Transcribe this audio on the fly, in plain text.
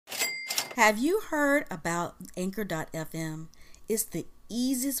Have you heard about Anchor.fm? It's the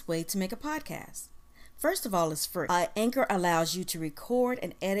easiest way to make a podcast. First of all, it's free. Anchor allows you to record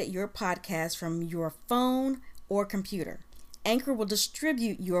and edit your podcast from your phone or computer. Anchor will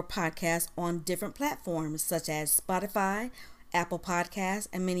distribute your podcast on different platforms such as Spotify, Apple Podcasts,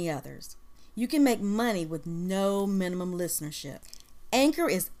 and many others. You can make money with no minimum listenership. Anchor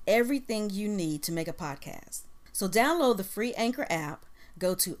is everything you need to make a podcast. So download the free Anchor app,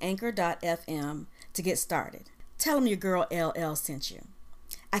 go to anchor.fm to get started. Tell them your girl LL sent you.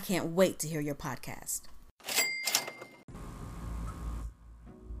 I can't wait to hear your podcast.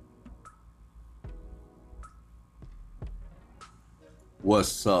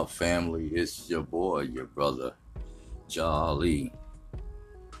 What's up, family? It's your boy, your brother, Jolly,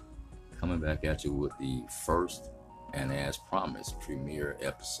 coming back at you with the first and, as promised, premiere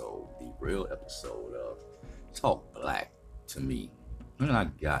episode, the real episode of Talk Black to Me. And I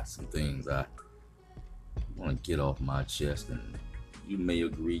got some things I want to get off my chest, and you may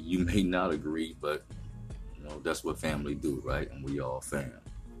agree, you may not agree, but you know that's what family do, right? And we all fam.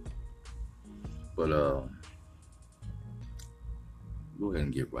 But go ahead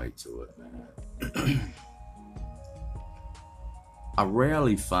and get right to it, man. I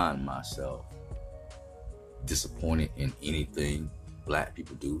rarely find myself disappointed in anything black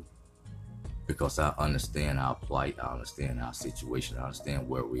people do, because I understand our plight, I understand our situation, I understand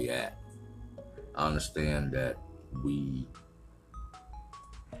where we're at. I understand that we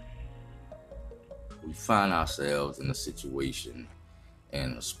find ourselves in a situation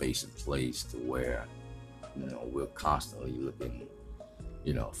and a space and place to where, you know, we're constantly looking,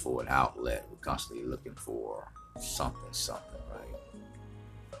 you know, for an outlet. We're constantly looking for something, right?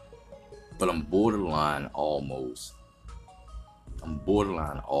 But I'm borderline almost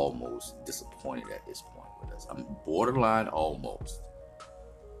disappointed at this point with us. I'm borderline almost.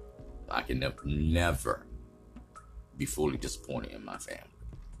 I can never be fully disappointed in my family.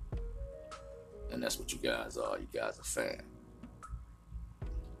 And that's what you guys are. You guys are fam.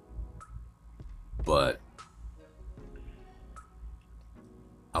 But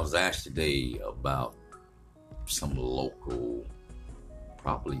I was asked today about some local,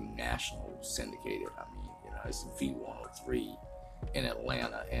 probably national syndicated. I mean, you know, it's V103 in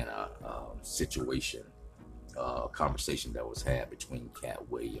Atlanta, and a situation, a conversation that was had between Cat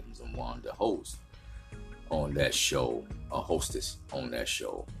Williams and one, the host on that show, a hostess on that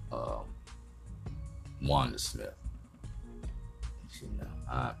show, Wanda Smith. You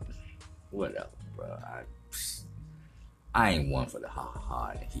know, whatever, bro. I ain't one for the ha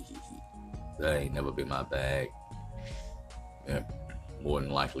ha and the he. That ain't never been my bag. And more than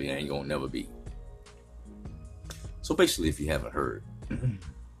likely, ain't gonna never be. So basically, if you haven't heard,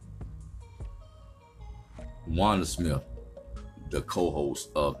 Wanda Smith, the co-host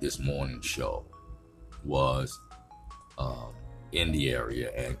of this morning show, was in the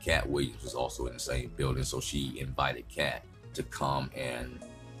area, and Cat Williams was also in the same building. So she invited Cat to come and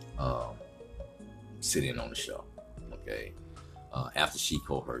sit in on the show. Okay. After she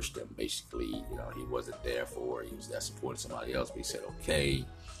coerced him, basically, you know, he wasn't there for her. He was there supporting somebody else. But he said, okay.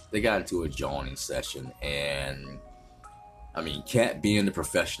 They got into a joining session, and I mean, Cat being the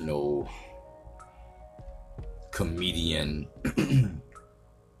professional comedian,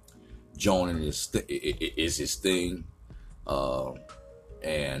 joining is his thing.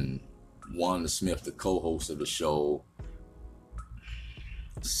 And Wanda Smith, the co-host of the show,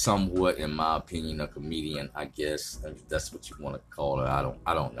 somewhat, in my opinion, a comedian, I guess, if that's what you want to call her. I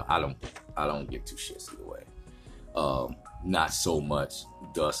don't know. I don't give two shits either way. Not so much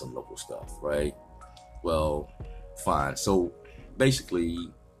does some local stuff, right? Well, fine. So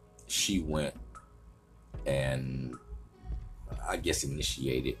basically, she went and I guess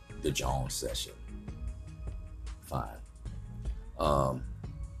initiated the Jones session. Fine.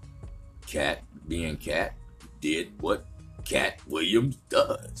 Cat, being Cat, did what Cat Williams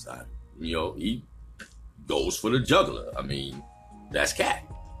does. You know, he goes for the juggler. I mean, that's Cat.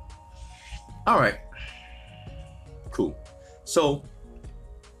 All right. Cool. So,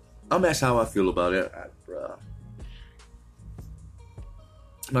 I'm asked how I feel about it.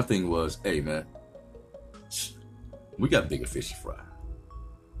 My thing was, hey, man, we got bigger fish to fry.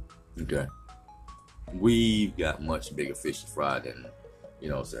 Okay? We've got much bigger fish to fry than, you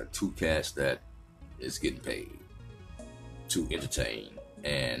know, two cats that is getting paid to entertain,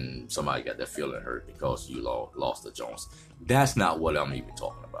 and somebody got their feeling hurt because you lost the Jones. That's not what I'm even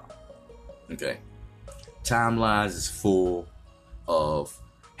talking about. Okay? Timelines is full of,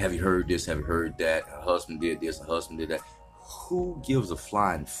 have you heard this? Have you heard that? Her husband did this, her husband did that. Who gives a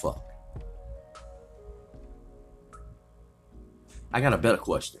flying fuck? I got a better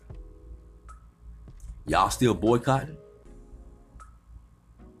question. Y'all still boycotting?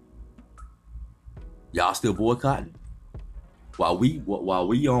 Y'all still boycotting? While we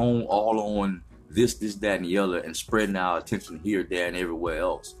on this, that, and the other, and spreading our attention here, there, and everywhere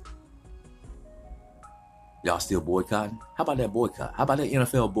else. Y'all still boycotting? How about that boycott? How about that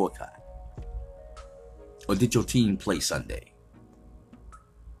NFL boycott? Or did your team play Sunday?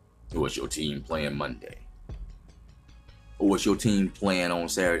 Or was your team playing Monday? Or was your team playing on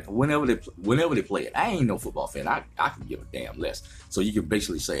Saturday? Whenever they play it. I ain't no football fan. I can give a damn less. So you can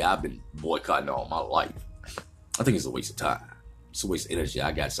basically say I've been boycotting all my life. I think it's a waste of time. It's a waste of energy.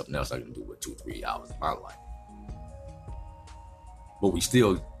 I got something else I can do with 2-3 hours of my life. But we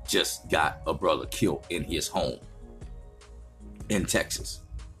still just got a brother killed in his home in Texas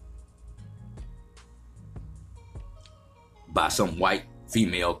by some white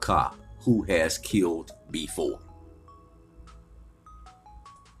female cop who has killed before.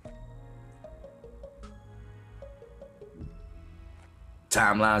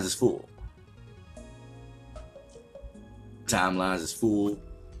 Timelines is full. Timelines is full.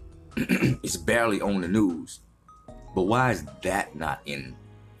 It's barely on the news. But why is that not in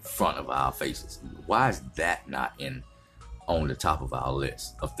front of our faces? Why is that not on the top of our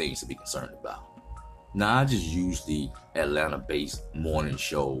list of things to be concerned about? Now, I just use the Atlanta-based morning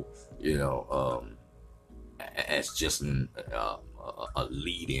show, as just a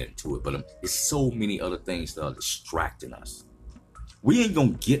lead-in to it. But there's so many other things that are distracting us. We ain't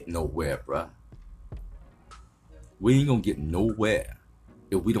gonna get nowhere, bruh. We ain't gonna get nowhere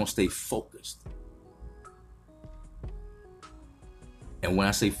if we don't stay focused. And when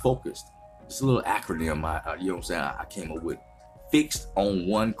I say focused, it's a little acronym I came up with. Fixed on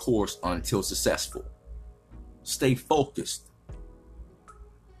one course until successful. Stay focused.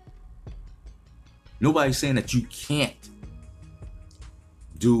 Nobody's saying that you can't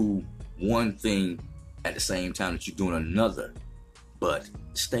do one thing at the same time that you're doing another, but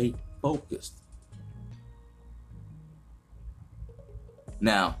stay focused.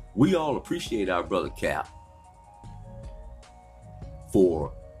 Now, we all appreciate our brother Cap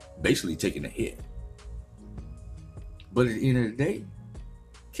for basically taking a hit. But at the end of the day,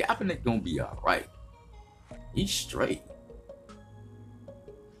 Kaepernick gonna be all right. He's straight.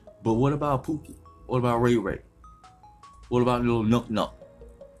 But what about Pookie? What about Ray Ray? What about little Nuck Nuck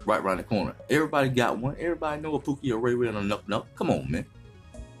right around the corner? Everybody got one. Everybody know a Pookie or Ray Ray and a Nuck Nuck. Come on, man.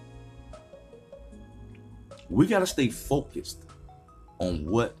 We gotta stay focused on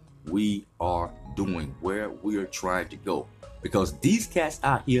what we are doing, where we are trying to go. Because these cats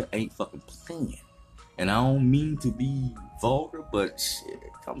out here ain't fucking playing. And I don't mean to be vulgar, but shit,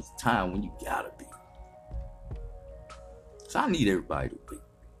 it comes a time when you gotta be. So I need everybody to wake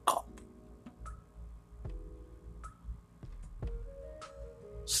up.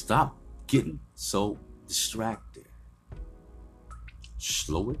 Stop getting so distracted.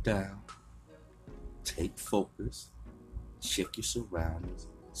 Slow it down. Take focus. Check your surroundings.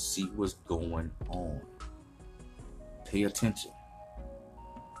 See what's going on. Pay attention.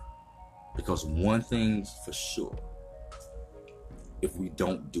 Because one thing's for sure. If we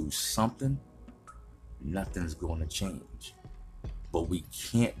don't do something, nothing's going to change. But we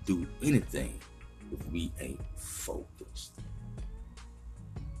can't do anything if we ain't focused.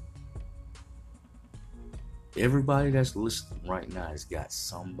 Everybody that's listening right now has got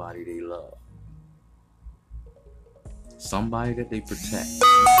somebody they love. Somebody that they protect.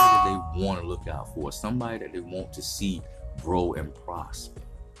 Somebody that they want to look out for. Somebody that they want to see grow and prosper.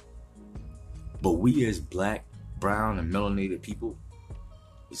 But we as black, brown, and melanated people,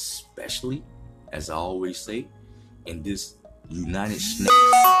 especially, as I always say, in this United States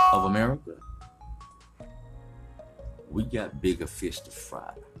of America, we got bigger fish to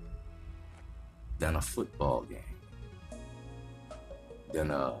fry than a football game, than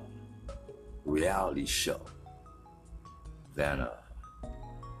a reality show, than a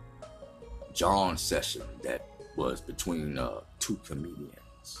John session that was between two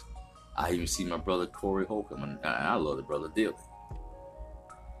comedians. I even see my brother Corey Holcomb, and I love the brother dearly.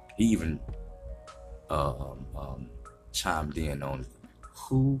 He even chimed in on,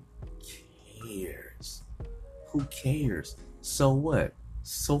 who cares? Who cares? So what?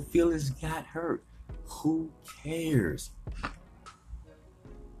 So feelings got hurt. Who cares?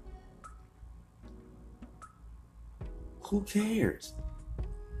 Who cares?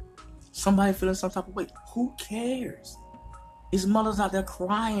 Somebody feeling some type of way. Who cares? His mother's out there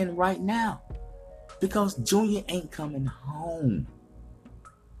crying right now because Junior ain't coming home.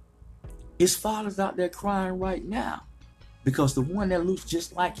 His father's out there crying right now because the one that looks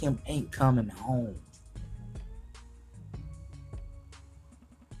just like him ain't coming home.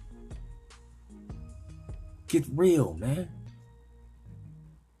 Get real, man.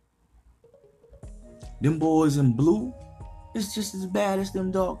 Them boys in blue, it's just as bad as them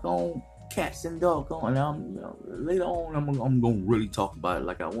doggone cats and doggone. And later on, I'm gonna really talk about it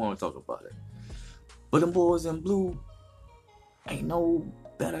like I want to talk about it. But them boys in blue ain't no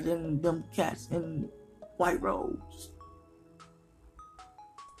better than them cats in white robes.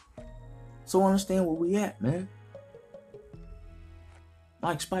 So understand where we at, man.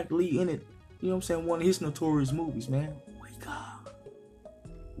 Like Spike Lee in it, you know what I'm saying? One of his notorious movies, man. Wake up.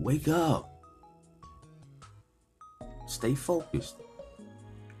 Wake up. Stay focused.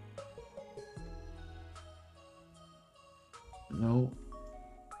 You know,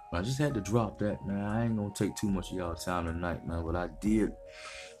 I just had to drop that, man. I ain't gonna take too much of y'all time tonight, man. But I did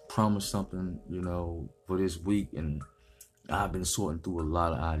promise something, you know, for this week. And I've been sorting through a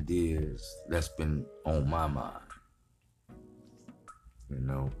lot of ideas that's been on my mind. You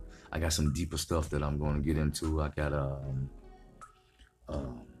know, I got some deeper stuff that I'm going to get into. I got a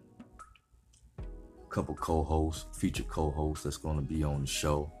couple co-hosts, featured co-hosts that's going to be on the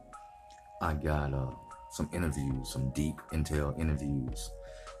show. I got some interviews, some deep intel interviews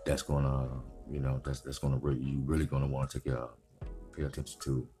that's going to, you know, that's going to you really going to want to pay attention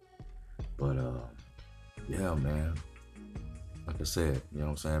to. But yeah, man. Like I said, you know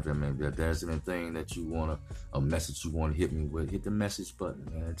what I'm saying? If there's anything that you want a message you want to hit me with, hit the message button,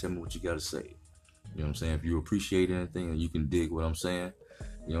 man. Tell me what you got to say. You know what I'm saying? If you appreciate anything and you can dig what I'm saying,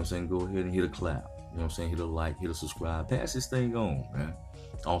 you know what I'm saying? Go ahead and hit a clap. You know what I'm saying? Hit a like, hit a subscribe. Pass this thing on, man.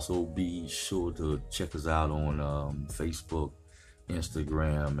 Also, be sure to check us out on Facebook,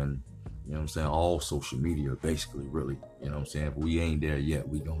 Instagram, and, you know what I'm saying? All social media, basically, really. You know what I'm saying? If we ain't there yet,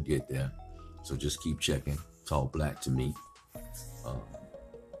 we gonna get there. So just keep checking. Talk Black to me.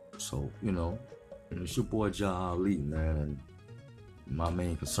 So, you know, it's your boy Jah Ali, man, and my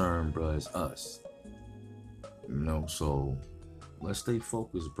main concern, bro, is us. You know, so let's stay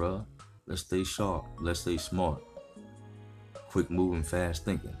focused, bro. Let's stay sharp. Let's stay smart. Quick moving, fast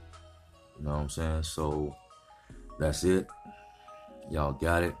thinking. You know what I'm saying? So that's it. Y'all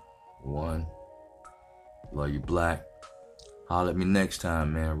got it. One. Love you, Black. Holler at me next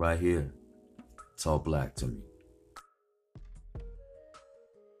time, man, right here. Talk Black to me.